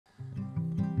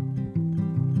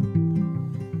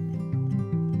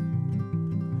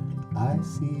I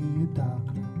see a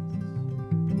darkness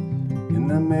in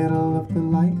the middle of the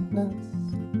lightness.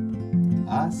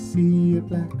 I see a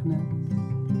blackness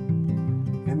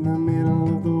in the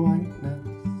middle of the whiteness.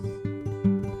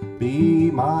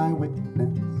 Be my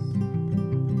witness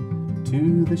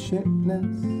to the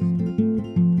shitness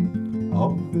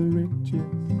of the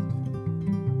richest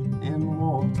in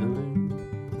Waterloo.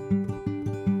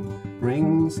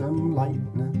 Bring some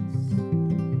lightness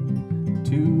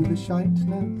to the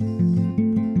shiteness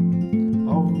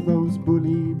of those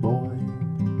bully boys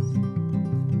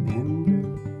in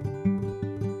blue.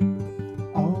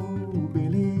 Oh,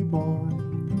 Billy boy,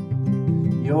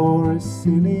 you're a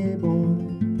silly boy.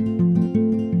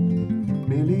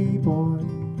 Billy boy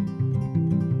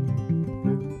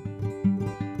blue.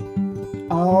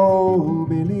 Oh,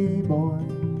 Billy boy,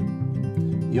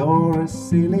 you're a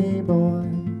silly boy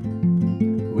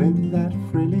with that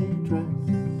frilly dress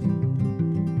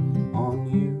on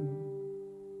you.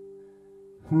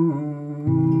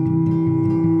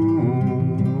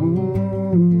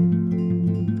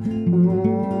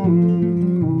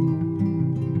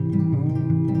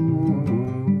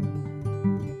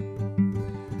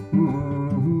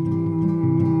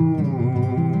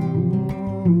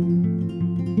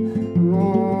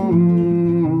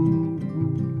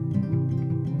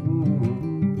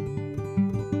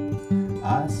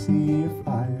 I see a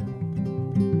fire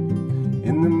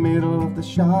in the middle of the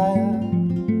Shire,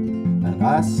 and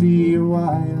I see a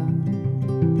wire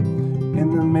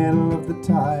in the middle of the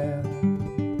tire.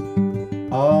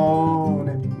 Oh,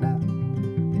 nip-nap,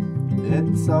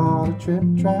 it's all a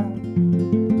trip-trap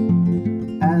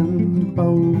and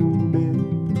bow-bits.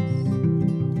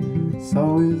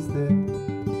 So is this.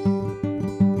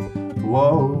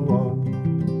 Whoa, whoa,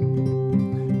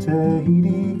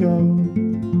 Tahiti go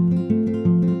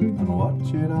and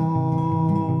watch it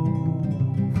all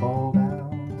fall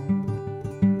down.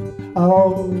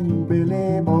 Oh,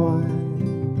 Billy boy,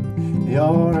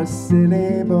 you're a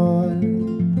silly boy.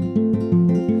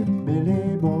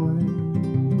 Billy boy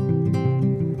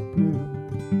blue.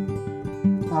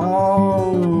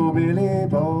 Oh, Billy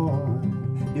boy,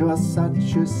 you're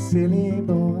such a silly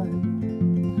boy.